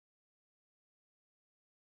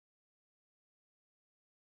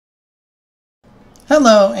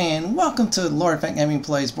Hello and welcome to Lord Fenton Gaming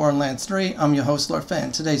Plays Borderlands 3. I'm your host Lord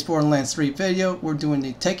Fenton. Today's Borderlands 3 video, we're doing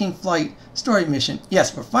the Taking Flight story mission.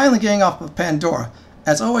 Yes, we're finally getting off of Pandora.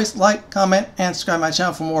 As always, like, comment, and subscribe to my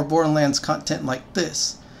channel for more Borderlands content like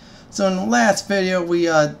this. So in the last video, we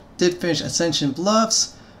did finish Ascension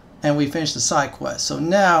Bluffs, and we finished the side quest. So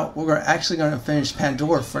now, we're actually going to finish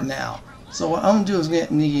Pandora for now. So what I'm going to do is get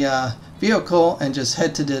in the vehicle and just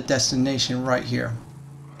head to the destination right here.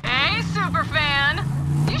 Hey, superfan!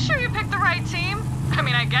 You sure you picked the right team? I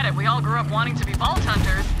mean, I get it, we all grew up wanting to be vault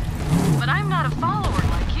hunters. But I'm not a follower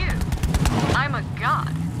like you. I'm a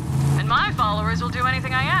god. And my followers will do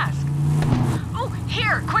anything I ask. Oh,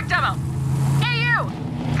 here, quick demo! Hey you!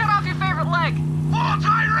 Cut off your favorite leg! Oh,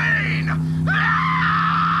 Tyrene!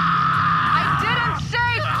 I didn't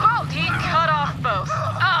say both! He cut off both.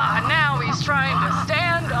 Now he's trying to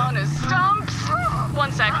stand on his stumps.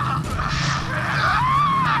 1 sec.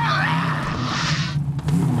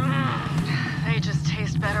 They just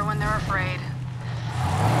taste better when they're afraid.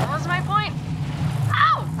 What was my point?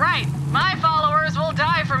 Oh, right! My followers will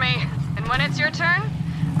die for me. And when it's your turn,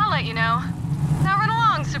 I'll let you know. Now run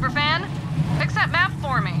along, superfan. Fix that map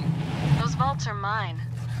for me. Those vaults are mine.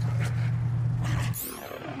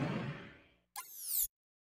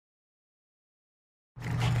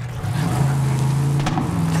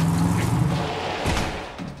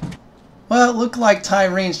 Well, it looked like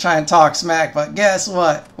Tyrene's trying to talk smack, but guess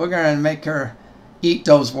what? We're going to make her eat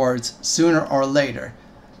those words sooner or later.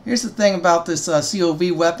 Here's the thing about this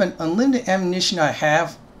COV weapon. Unlimited ammunition I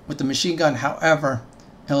have with the machine gun, however,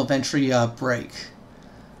 it'll eventually break.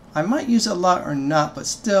 I might use it a lot or not, but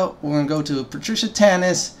still, we're going to go to Patricia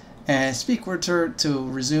Tannis and speak with her to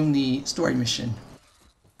resume the story mission.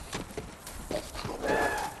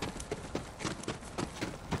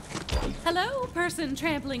 Hello, person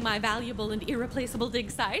trampling my valuable and irreplaceable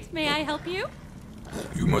dig site. May I help you?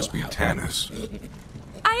 You must be Tannis.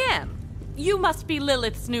 I am. You must be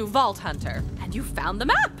Lilith's new vault hunter, and you found the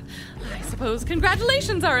map. I suppose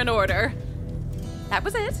congratulations are in order. That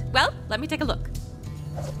was it. Well, let me take a look.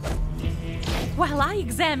 While I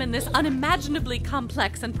examine this unimaginably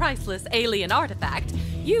complex and priceless alien artifact,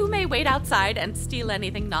 you may wait outside and steal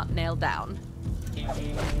anything not nailed down.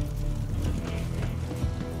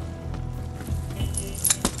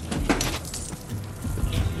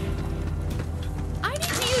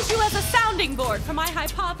 You as a sounding board for my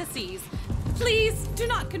hypotheses. Please do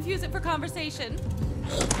not confuse it for conversation.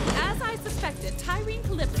 As I suspected, Tyrene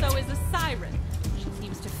Calypso is a siren. She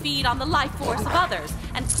seems to feed on the life force of others,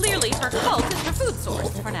 and clearly her cult is her food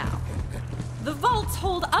source for now. The vaults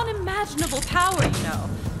hold unimaginable power, you know.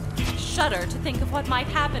 I shudder to think of what might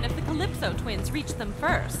happen if the Calypso twins reach them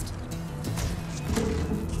first.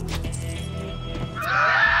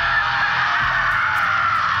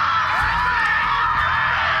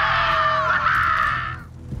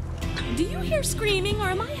 Do you hear screaming, or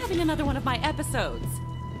am I having another one of my episodes?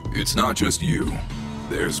 It's not just you.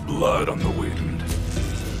 There's blood on the wind.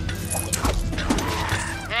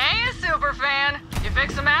 Hey, superfan! You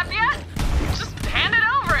fix the map yet? Just hand it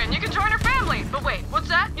over and you can join her family. But wait, what's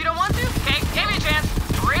that? You don't want to? Okay, gave you a chance.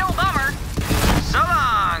 Real bummer. So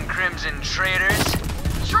long, Crimson Traitors.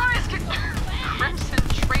 Crimson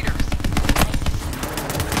Traitors.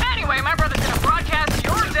 Anyway, my brother's gonna broadcast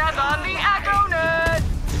your death on the Echonet.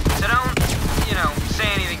 So don't, say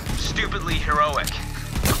anything stupidly heroic.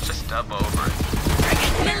 Just dub over it.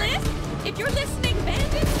 Lilith, if you're listening,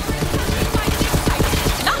 bandits are encountering my dig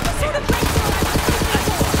site. Not the sort of place where I was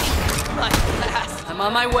before. My ass. I'm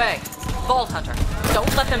on my way. Vault Hunter,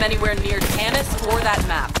 don't let them anywhere near Tannis or that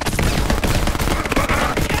map.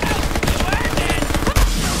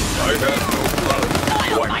 I have no blood,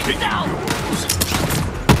 so I'm taking yours.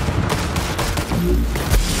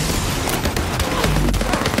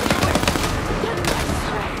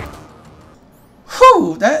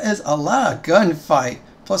 Whew, that is a lot of gunfight.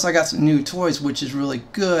 Plus I got some new toys, which is really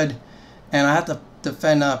good. And I have to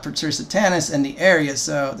defend Patricia Tannis in the area,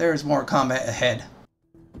 so there's more combat ahead.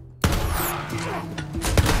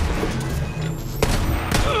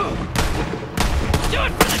 Do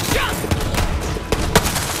it for the jump!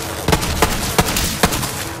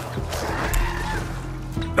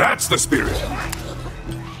 That's the spirit.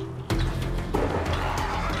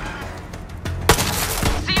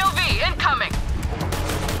 COV incoming!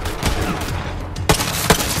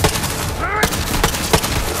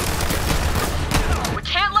 We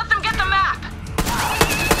can't let them get the map!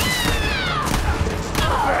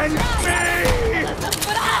 And me!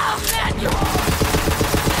 But how mad you are!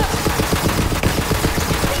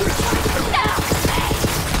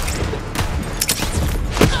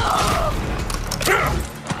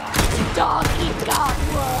 dog eat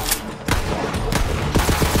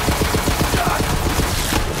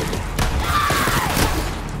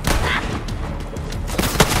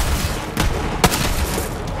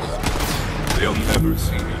They'll never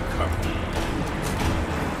see me coming.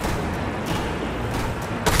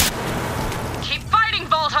 Keep fighting,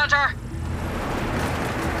 Vault Hunter!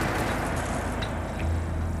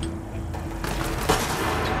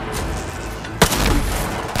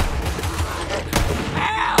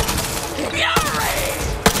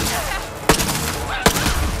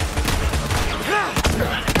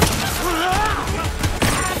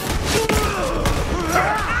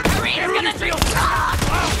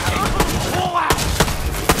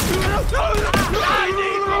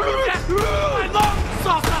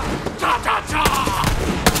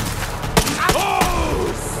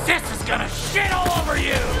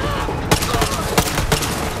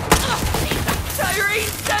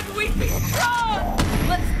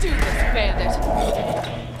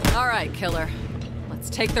 Killer. Let's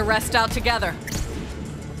take the rest out together.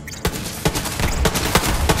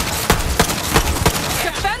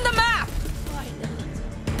 Defend the map!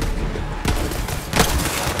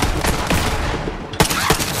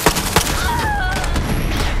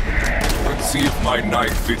 Let's see if my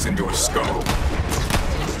knife fits into a skull.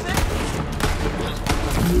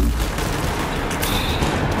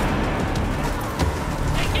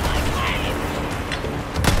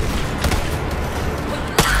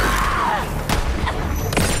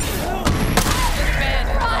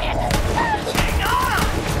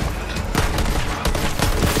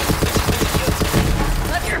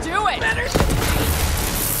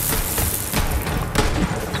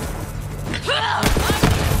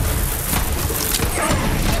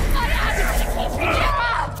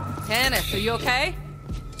 Tannis, are you okay?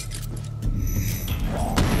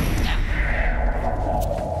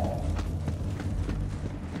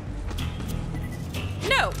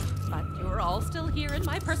 No, but you're all still here in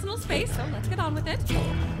my personal space, so let's get on with it.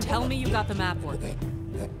 Tell me you got the map working.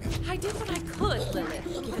 I did what I could,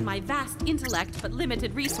 Lilith, given my vast intellect but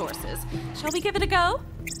limited resources. Shall we give it a go?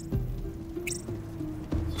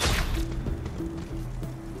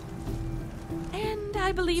 And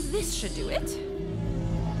I believe this should do it.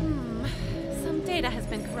 Some data has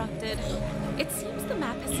been corrupted. It seems the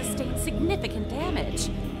map has sustained significant damage.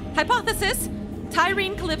 Hypothesis: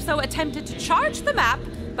 Tyreen Calypso attempted to charge the map,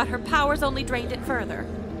 but her powers only drained it further.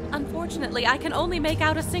 Unfortunately, I can only make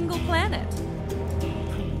out a single planet.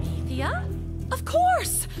 Promethea? Of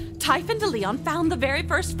course! Typhon de Leon found the very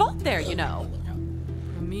first vault there, you know.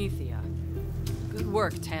 Promethea. Good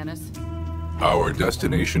work, Tannis. Our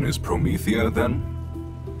destination is Promethea, then?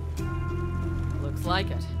 Looks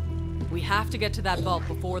like it. We have to get to that vault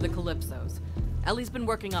before the Calypsos. Ellie's been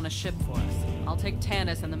working on a ship for us. I'll take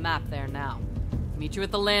Tannis and the map there now. Meet you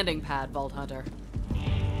at the landing pad, Vault Hunter.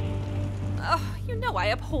 Oh, you know I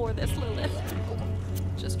abhor this, Lilith.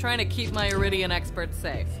 Just trying to keep my Eridian expert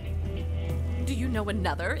safe. Do you know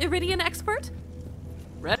another Eridian expert?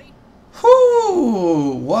 Ready?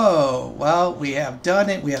 Whoo! Whoa! Well, we have done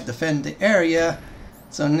it. We have defended the area.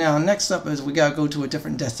 So now next up is we gotta go to a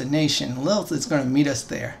different destination. Lilith is gonna meet us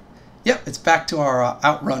there. Yep, it's back to our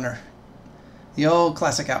Outrunner. The old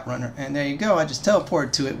classic Outrunner. And there you go, I just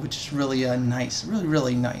teleported to it, which is really nice.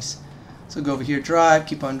 Really nice. So go over here, drive,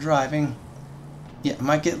 keep on driving. Yeah, I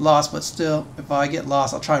might get lost, but still, if I get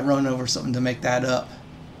lost, I'll try and run over something to make that up.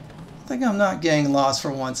 I think I'm not getting lost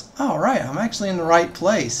for once. Alright, I'm actually in the right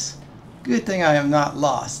place. Good thing I am not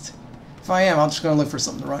lost. If I am, I'm just going to look for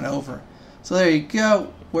something to run over. So there you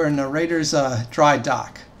go. We're in the Raiders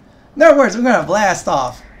Drydock. In other words, we're going to blast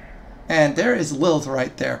off. And there is Lilith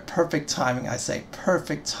right there. Perfect timing, I say.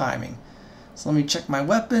 Perfect timing. So let me check my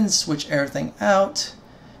weapons, switch everything out.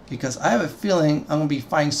 Because I have a feeling I'm going to be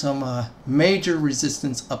fighting some major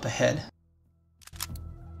resistance up ahead.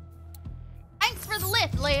 Thanks for the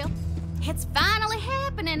lift, Lil. It's finally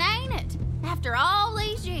happening, ain't it? After all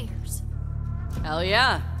these years. Hell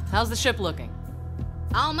yeah. How's the ship looking?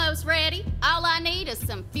 Almost ready. All I need is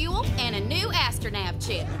some fuel and a new Astronav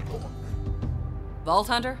chip. Vault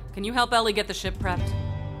Hunter, can you help Ellie get the ship prepped?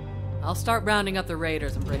 I'll start rounding up the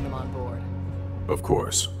Raiders and bring them on board. Of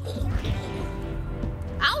course.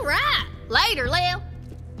 All right. Later, Lil.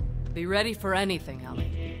 Be ready for anything,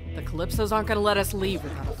 Ellie. The Calypsos aren't gonna let us leave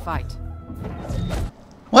without a fight.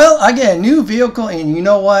 Well, I get a new vehicle, and you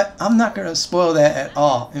know what? I'm not going to spoil that at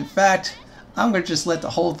all. In fact, I'm going to just let the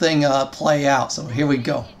whole thing play out. So here we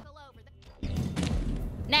go.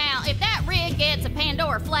 Now, if that rig gets a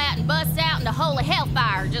Pandora flat and busts out into holy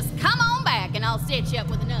hellfire, just come on back and I'll stitch you up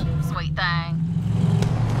with another sweet thing.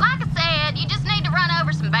 Like I said, you just need to run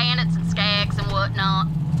over some bandits and skags and whatnot.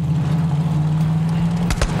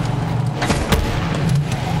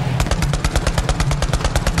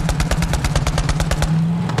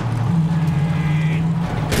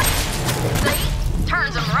 See?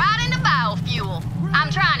 Turns them right into biofuel. I'm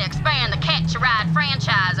trying to expand the Catch-A-Ride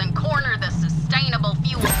franchise and corner the sustainable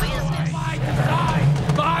fuel business.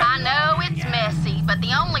 I know it's messy, but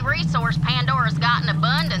the only resource Pandora's got in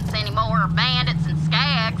abundance anymore are bandits and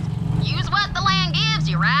skags. Use what the land gives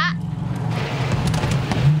you, right?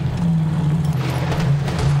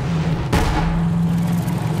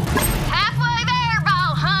 Halfway there,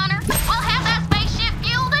 ball hunter. We'll have that spaceship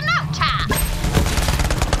fueled in no time.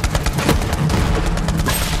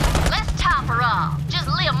 Let's top her off. Just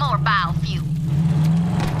a little more biofuel.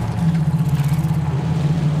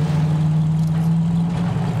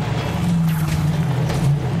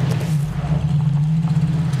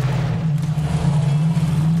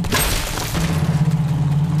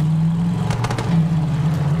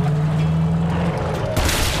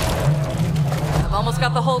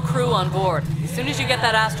 Got the whole crew on board. As soon as you get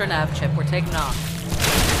that Astronav chip, we're taking off.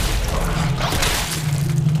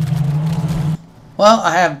 Well,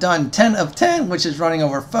 I have done 10 of 10, which is running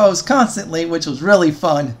over foes constantly, which was really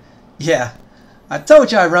fun. Yeah, I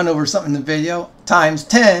told you I'd run over something in the video. Times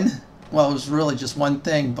 10. Well, it was really just one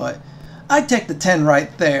thing, but I'd take the 10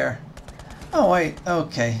 right there. Oh, wait,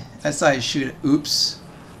 okay. I decided to shoot it. Oops.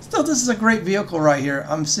 Still, this is a great vehicle right here.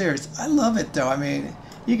 I'm serious. I love it, though. I mean,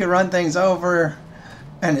 you can run things over.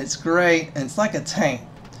 And it's great, and it's like a tank.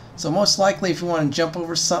 So most likely if you want to jump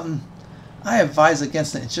over something, I advise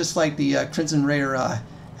against it. It's just like the Crimson Raider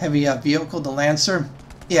heavy vehicle, the Lancer.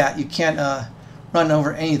 Yeah, you can't run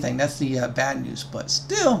over anything. That's the bad news. But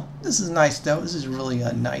still, this is nice though. This is really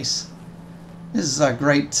nice. This is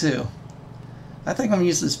great too. I think I'm going to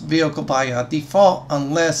use this vehicle by default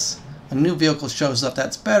unless a new vehicle shows up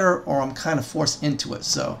that's better or I'm kind of forced into it.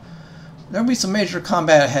 So there'll be some major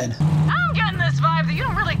combat ahead. I'm getting this vibe that you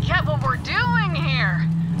don't really get what we're doing here.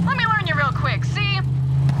 Let me learn you real quick. See,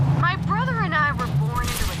 my brother and I were born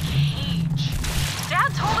into a cage.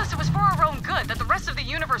 Dad told us it was for our own good, that the rest of the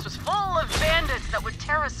universe was full of bandits that would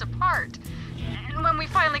tear us apart. And when we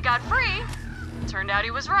finally got free, it turned out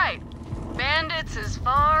he was right. Bandits as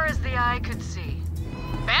far as the eye could see.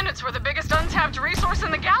 Bandits were the biggest untapped resource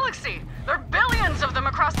in the galaxy. There are billions of them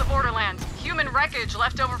across the borderlands. Human wreckage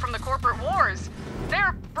left over from the corporate wars.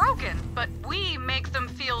 They're broken, but we make them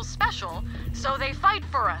feel special, so they fight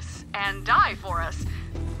for us and die for us.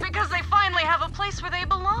 Because they finally have a place where they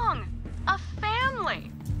belong. A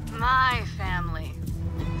family. My family.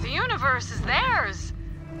 The universe is theirs,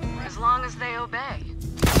 as long as they obey.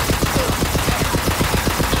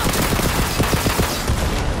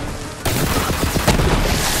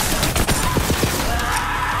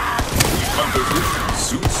 Composition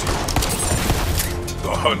suits you.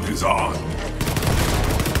 The hunt is on.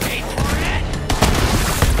 Wait for it!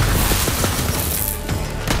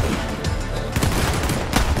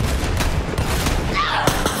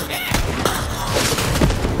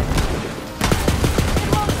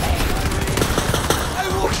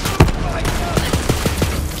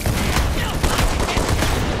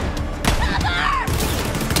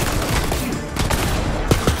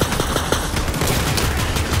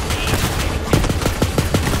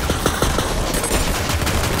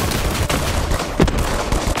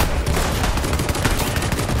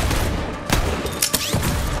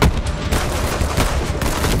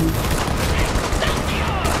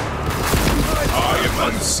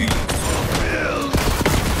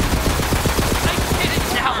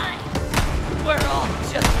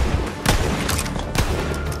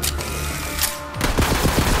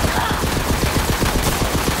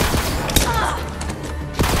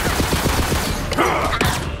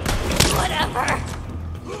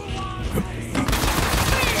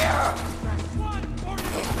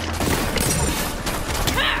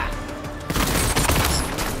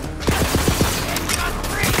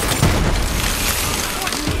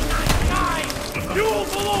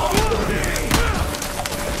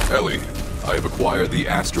 Ellie, I have acquired the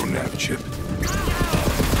Astronav chip.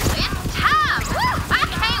 It's time! I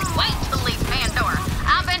can't wait to leave Pandora.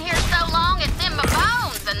 I've been here so long it's in my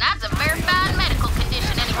bones, and that's a verified medical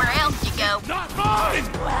condition anywhere else you go. Not mine!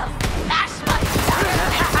 Well, that's my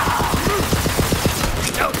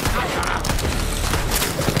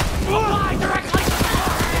Fly directly!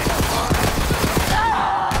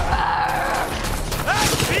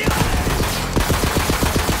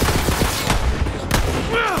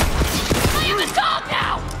 Leave the dog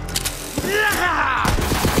now!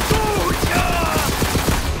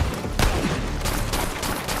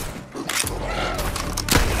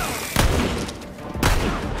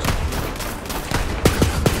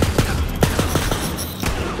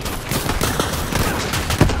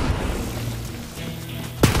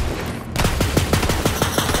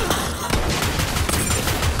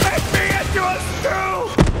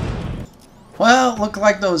 Well, looked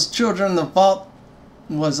like those children in the vault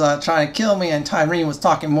was trying to kill me, and Tyreen was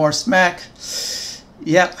talking more smack.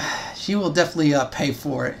 Yep, she will definitely pay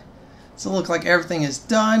for it. So it looks like everything is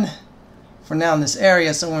done for now in this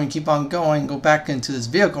area. So when we keep on going, go back into this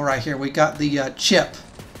vehicle right here. We got the chip.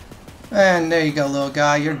 And there you go, little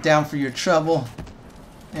guy. You're down for your trouble.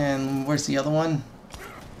 And where's the other one?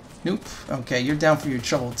 Nope. Okay, you're down for your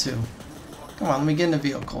trouble too. Come on, let me get in the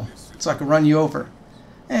vehicle so I can run you over.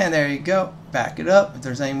 And there you go. Back it up. If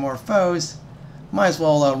there's any more foes, might as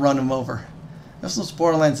well run them over. That's what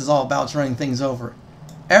Borderlands is all about, is running things over.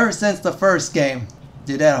 Ever since the first game,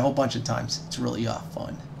 did that a whole bunch of times. It's really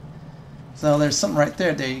fun. So there's something right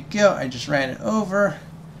there. There you go. I just ran it over.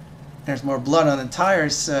 There's more blood on the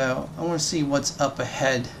tires, so I want to see what's up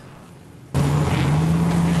ahead.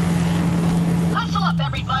 Hustle up,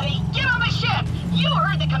 everybody! Get on the ship! You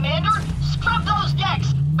heard the commander! Scrub those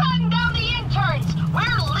decks! Batten down the interns!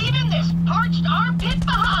 We're leaving this parched armpit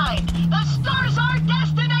behind! The star's our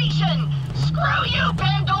destination! Screw you,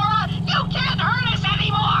 Pandora! You can't hurt us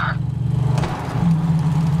anymore!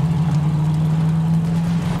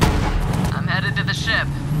 I'm headed to the ship.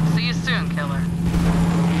 See you soon, killer.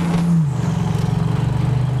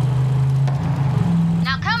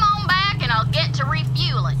 Now come on back and I'll get to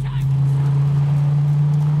refueling.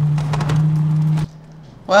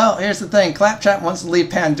 Well, here's the thing. Claptrap wants to leave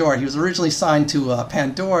Pandora. He was originally signed to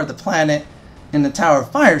Pandora, the planet, in the Tower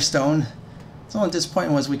of Firestone. The only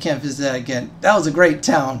disappointment was we can't visit that again. That was a great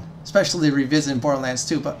town, especially revisiting Borderlands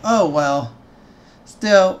 2, but oh well.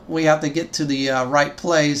 Still, we have to get to the right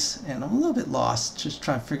place, and I'm a little bit lost, just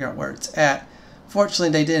trying to figure out where it's at.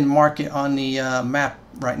 Fortunately, they didn't mark it on the map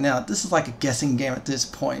right now. This is like a guessing game at this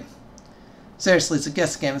point. Seriously, it's a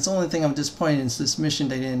guessing game. It's the only thing I'm disappointed in is this mission,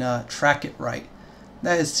 they didn't track it right.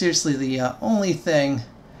 That is seriously the only thing.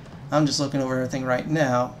 I'm just looking over everything right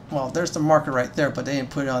now. Well, there's the marker right there, but they didn't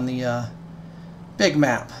put it on the big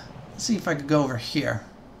map. Let's see if I could go over here.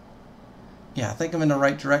 Yeah, I think I'm in the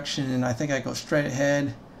right direction, and I think I go straight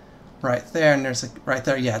ahead right there, and there's a right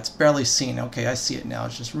there. Yeah, it's barely seen. Okay, I see it now.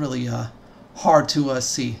 It's just really hard to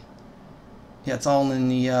see. Yeah, it's all in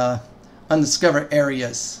the undiscovered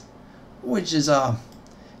areas, which is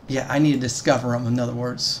yeah, I need to discover them, in other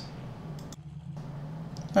words.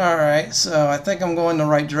 Alright, so I think I'm going the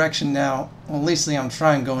right direction now. Well, at least I'm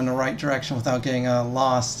trying to go in the right direction without getting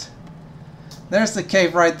lost. There's the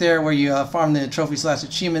cave right there where you farm the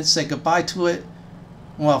trophy/achievements, say goodbye to it.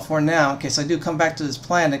 Well, for now, in case I do come back to this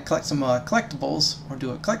planet, collect some collectibles, or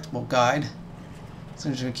do a collectible guide. So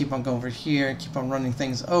I'm just going to keep on going over here and keep on running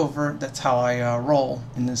things over. That's how I roll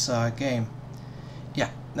in this game.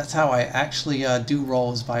 Yeah, that's how I actually do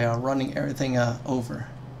rolls, by running everything over.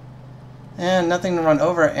 And nothing to run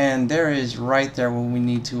over, and there is right there where we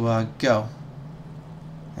need to go.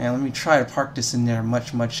 And let me try to park this in there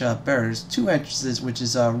much better. There's two entrances, which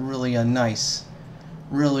is really nice.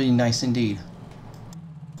 Really nice indeed.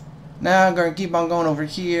 Now I'm going to keep on going over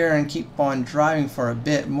here and keep on driving for a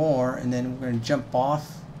bit more, and then we're going to jump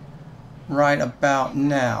off right about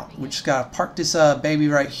now. We just got to park this baby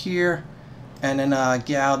right here, and then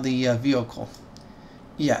get out of the vehicle.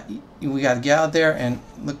 Yeah, we got to get out there, and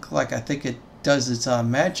look like I think it does its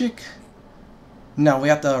magic. No, we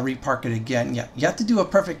have to repark it again. Yeah, you have to do a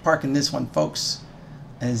perfect park in this one, folks.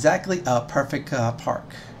 Exactly a perfect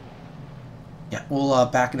park. Yeah, we'll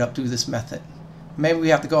back it up through this method. Maybe we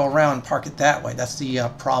have to go around and park it that way. That's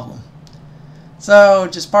the problem. So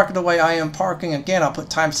just park it the way I am parking. Again, I'll put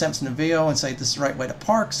timestamps in the video and say this is the right way to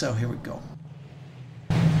park. So here we go.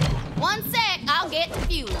 1 sec, I'll get to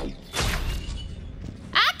fueling.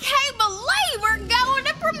 I can't believe we're going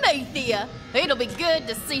to Promethea. It'll be good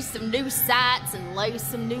to see some new sights and lay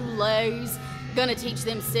some new lows. Gonna teach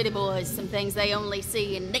them city boys some things they only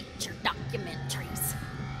see in nature documentaries.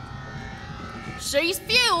 She's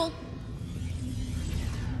fuel.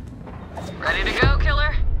 Ready to go,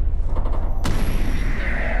 killer?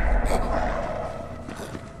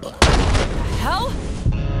 Hell?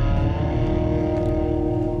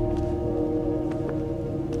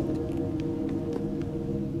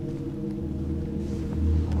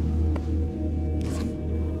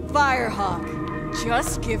 Firehawk,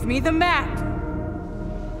 just give me the map.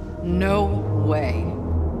 No way.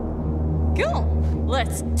 Cool,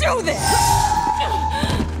 let's do this!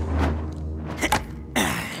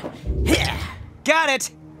 Got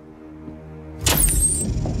it!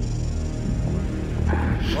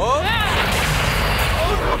 Oh!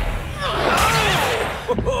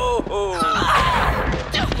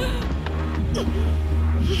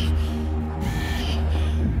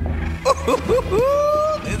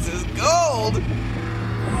 This is gold!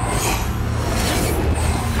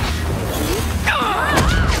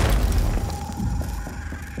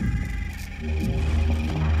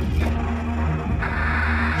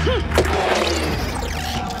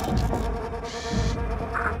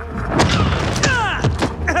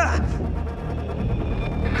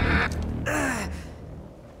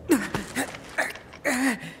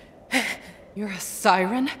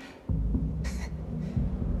 siren?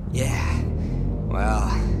 Yeah.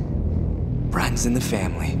 Well, runs in the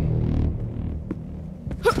family.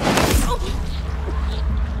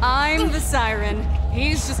 I'm the siren.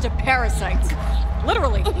 He's just a parasite.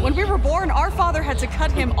 Literally, when we were born, our father had to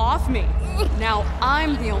cut him off me. Now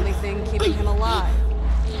I'm the only thing keeping him alive.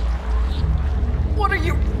 What are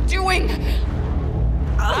you doing?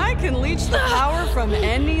 I can leech the power from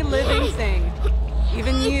any living thing.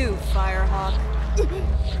 Even you, Firehawk.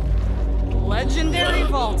 Legendary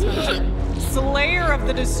Vault Hunter. Slayer of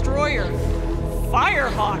the Destroyer.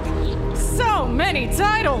 Firehawk. So many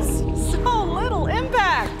titles. So little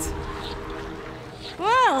impact.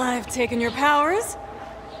 Well, I've taken your powers.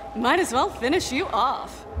 Might as well finish you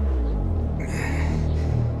off.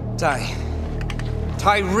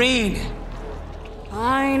 Tyreen!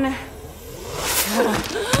 Fine.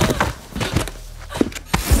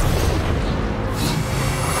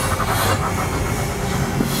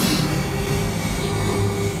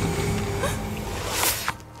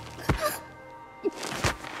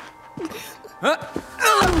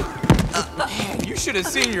 Man, you should have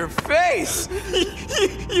seen your face!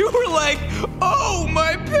 You were like, oh,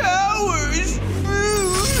 my powers!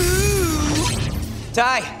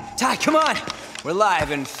 Ty, come on! We're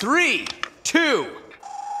live in 3, 2.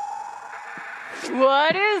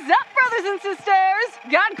 What is up, brothers and sisters?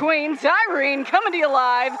 God Queen Tyreen coming to you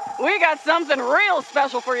live. We got something real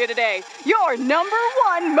special for you today. Your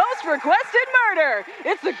 #1 most requested murder.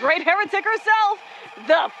 It's the great heretic herself,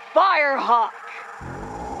 the Firehawk.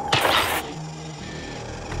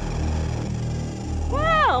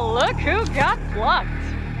 Well, look who got plucked.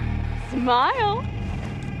 Smile.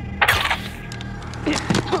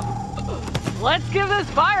 Let's give this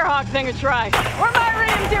Firehawk thing a try. Where my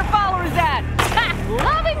Radiant dear followers at? Ha!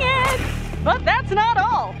 Loving it! But that's not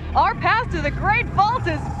all. Our path to the Great Vault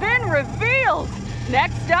has been revealed.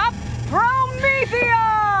 Next stop,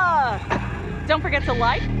 Promethea! Don't forget to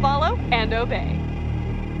like, follow, and obey.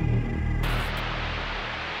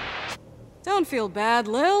 Don't feel bad,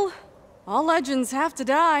 Lil. All legends have to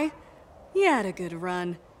die. You had a good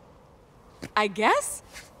run. I guess?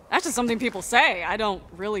 That's just something people say. I don't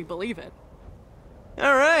really believe it.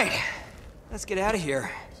 All right, let's get out of here.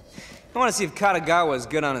 I want to see if Katagawa's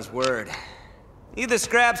good on his word. Leave the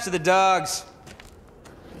scraps to the dogs.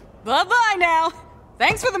 Bye-bye now.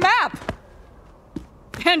 Thanks for the map.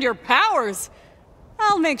 And your powers.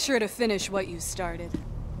 I'll make sure to finish what you started.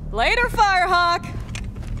 Later, Firehawk.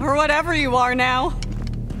 Or whatever you are now.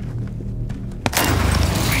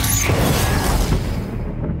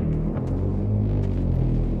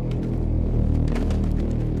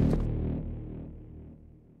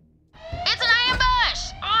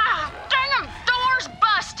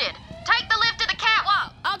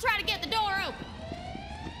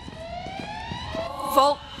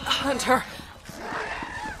 Vault Hunter.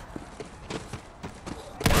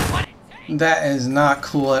 That is not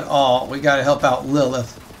cool at all. We gotta help out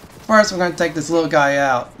Lilith. First, we're gonna take this little guy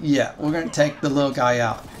out. Yeah, we're gonna take the little guy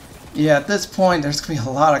out. Yeah, at this point, there's gonna be a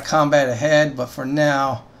lot of combat ahead, but for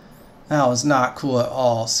now, that was not cool at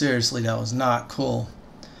all. Seriously, that was not cool.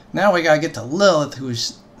 Now we gotta get to Lilith,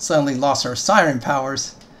 who's suddenly lost her siren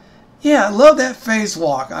powers. Yeah, I love that phase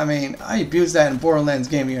walk. I mean, I abused that in Borderlands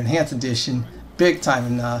Game Year Enhanced Edition. Big time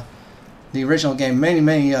in the original game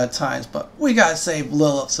many times, but we gotta save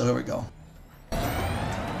Lilith, so here we go. I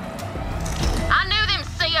knew them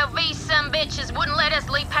COV sumbitches wouldn't let us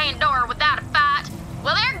leave Pandora without a fight.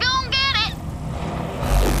 Well, they're gonna get it.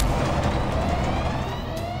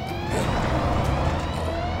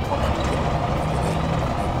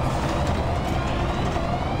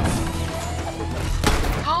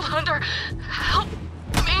 Vault Hunter, help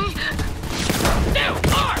me. You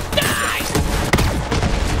are die!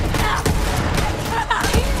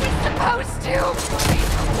 Supposed to.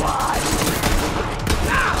 What?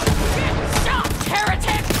 Stop,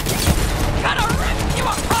 heretic! Gonna rip you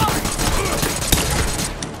apart!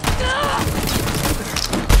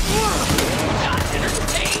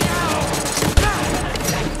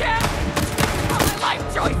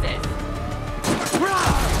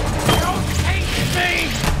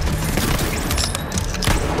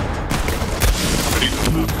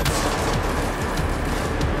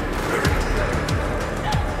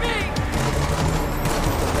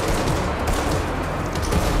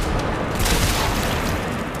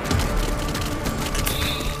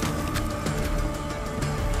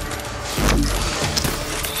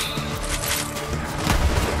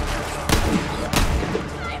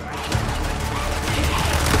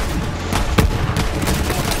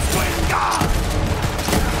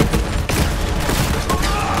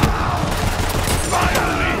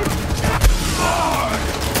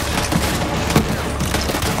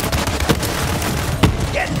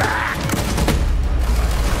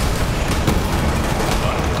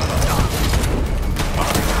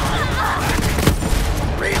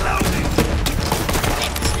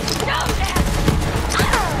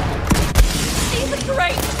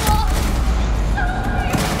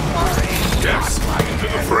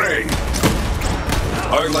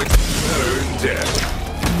 I like better in dead.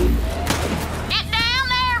 Get down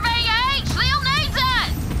there, VH! Lil needs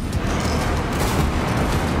us!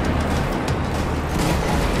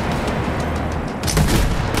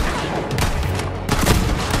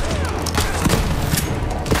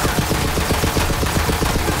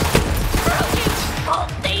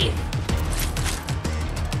 Vault thief!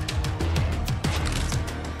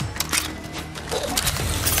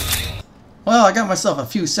 Well, I got myself a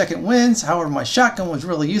few second wins. However, my shotgun was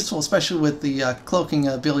really useful, especially with the cloaking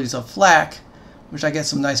abilities of flak, which I get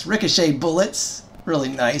some nice ricochet bullets. Really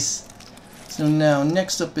nice. So now,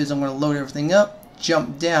 next up is I'm going to load everything up,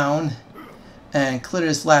 jump down, and clear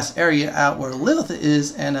this last area out where Lilith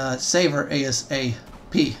is, and save her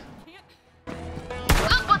ASAP.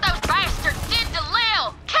 Look what those bastards did to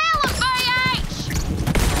Lil! Kill him, VH!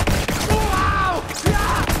 Wow!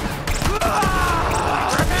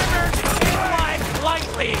 Remember to keep life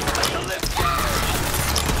lightly.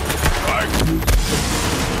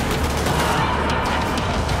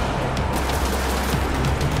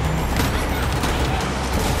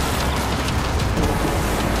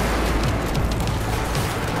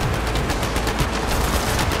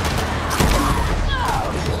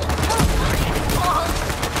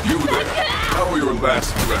 You there. How are your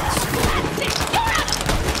last breaths?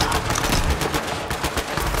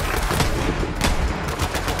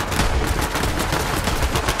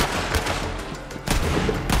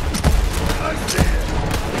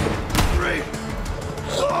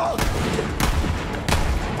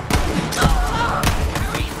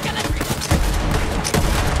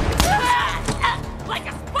 Like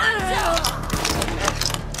a sponge!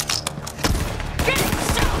 Get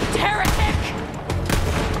so heretic!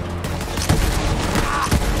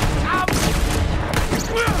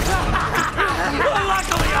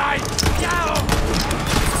 Luckily I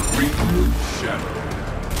Remove shadow.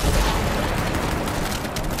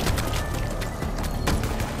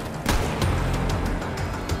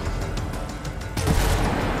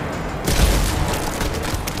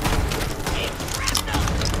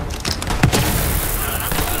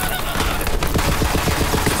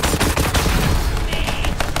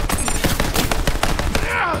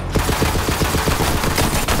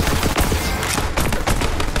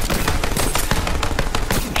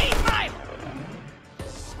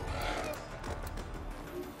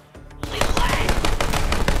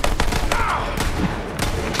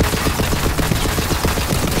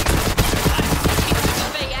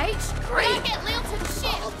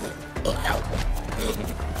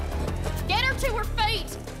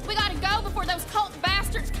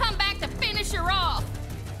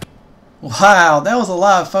 Wow, that was a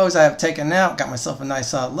lot of foes I have taken out. Got myself a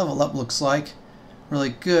nice level up, looks like. Really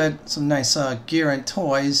good. Some nice gear and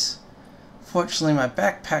toys. Fortunately, my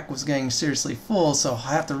backpack was getting seriously full, so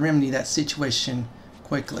I have to remedy that situation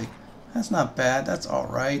quickly. That's not bad. That's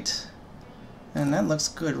alright. And that looks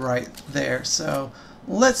good right there. So,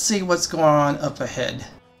 let's see what's going on up ahead.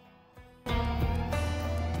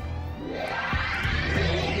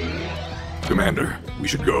 Commander, we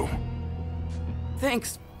should go.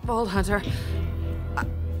 Thanks, Vault Hunter.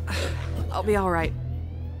 I'll be all right.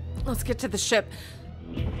 Let's get to the ship.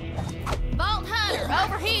 Vault Hunter,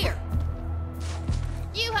 over here!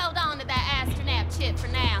 You hold on to that Astronav chip for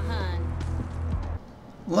now, hun.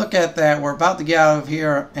 Look at that. We're about to get out of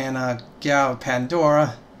here and get out of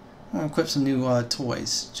Pandora. I'm going to equip some new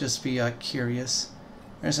toys. Just be curious.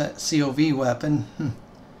 There's that COV weapon.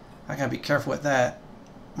 I gotta be careful with that.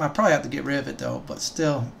 Might probably have to get rid of it though, but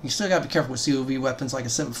still, you still gotta be careful with COV weapons. Like I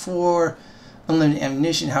said before, unlimited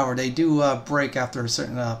ammunition, however, they do break after a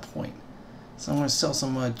certain point. So I'm gonna sell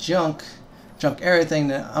some junk everything.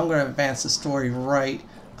 That I'm gonna advance the story right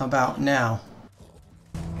about now.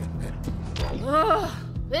 Ugh,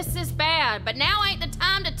 this is bad, but now ain't the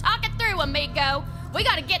time to talk it through, amigo. We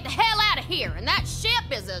gotta get the hell out of here, and that ship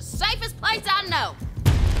is the safest place I know.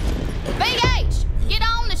 BH, get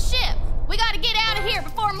on the ship. We gotta get out of here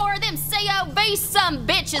before more of them COV some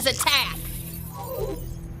bitches attack.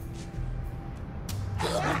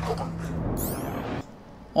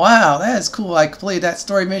 Wow, that is cool. I completed that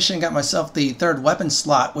story mission, got myself the 3rd weapon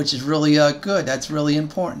slot, which is really good. That's really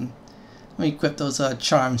important. Let me equip those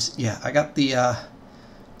charms. Yeah, I got the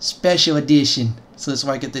special edition, so that's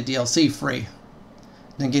why I get the DLC free.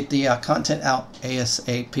 Then get the content out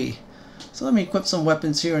ASAP. So let me equip some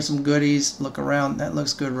weapons here and some goodies. Look around. That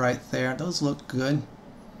looks good right there. Those look good.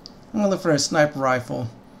 I'm going to look for a sniper rifle.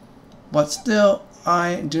 But still,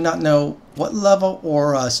 I do not know what level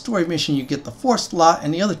or story mission you get the 4th slot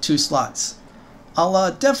and the other 2 slots.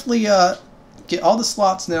 I'll definitely get all the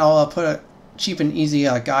slots and then I'll put a cheap and easy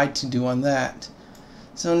guide to do on that.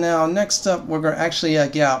 So now next up we're going to actually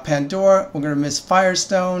get out Pandora. We're going to miss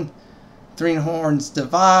Firestone, Three Horns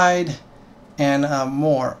Divide, and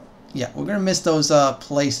more. Yeah, we're going to miss those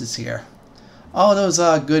places here. All those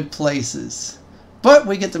good places. But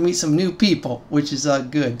we get to meet some new people, which is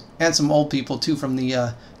good. And some old people too from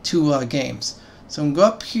the two games. So I'm going to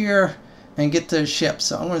go up here and get to the ship.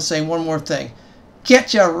 So I'm going to say one more thing.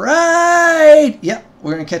 Catch a ride! Yep,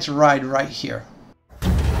 we're going to catch a ride right here.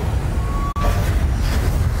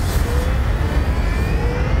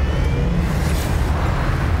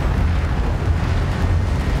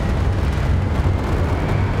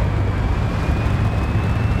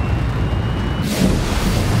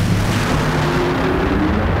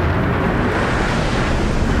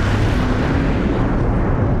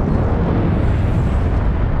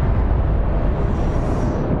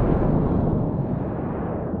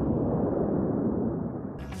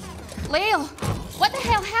 Lil, what the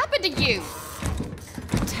hell happened to you?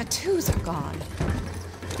 Tattoos are gone.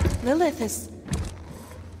 Lilith is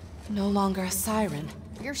no longer a siren.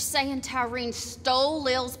 You're saying Tyreen stole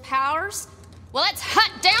Lil's powers? Well, let's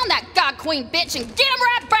hunt down that God Queen bitch and get him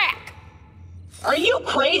right back! Are you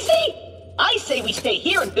crazy? I say we stay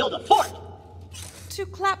here and build a fort. To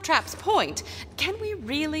Claptrap's point, can we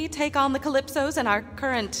really take on the Calypsos in our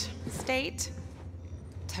current state?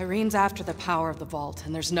 Tyreen's after the power of the vault,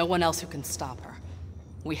 and there's no one else who can stop her.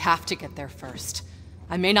 We have to get there first.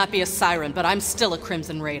 I may not be a siren, but I'm still a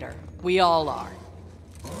Crimson Raider. We all are.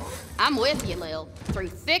 I'm with you, Lil. Through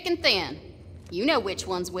thick and thin. You know which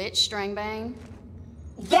one's which, Stringbang.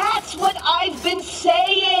 That's what I've been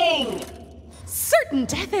saying! Certain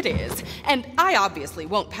death it is, and I obviously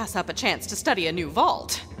won't pass up a chance to study a new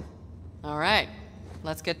vault. All right,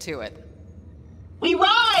 let's get to it. We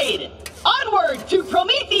ride! Onward to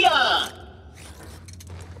Promethea!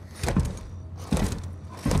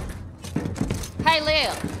 Hey,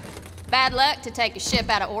 Lil. Bad luck to take a ship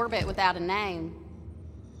out of orbit without a name.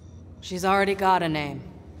 She's already got a name.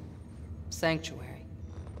 Sanctuary.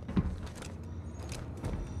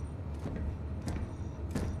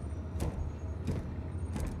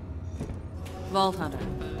 Vault Hunter,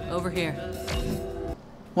 over here.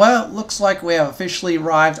 Well, it looks like we have officially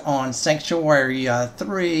arrived on Sanctuary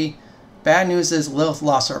 3. Bad news is Lilith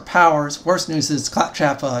lost her powers. Worst news is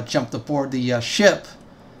Claptrap jumped aboard the ship.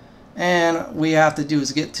 And what we have to do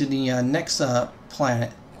is get to the next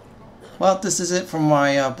planet. Well, this is it from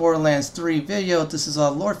my Borderlands 3 video. This is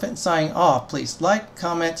Lord Fenton signing off. Please like,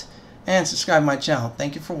 comment, and subscribe to my channel.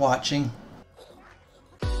 Thank you for watching.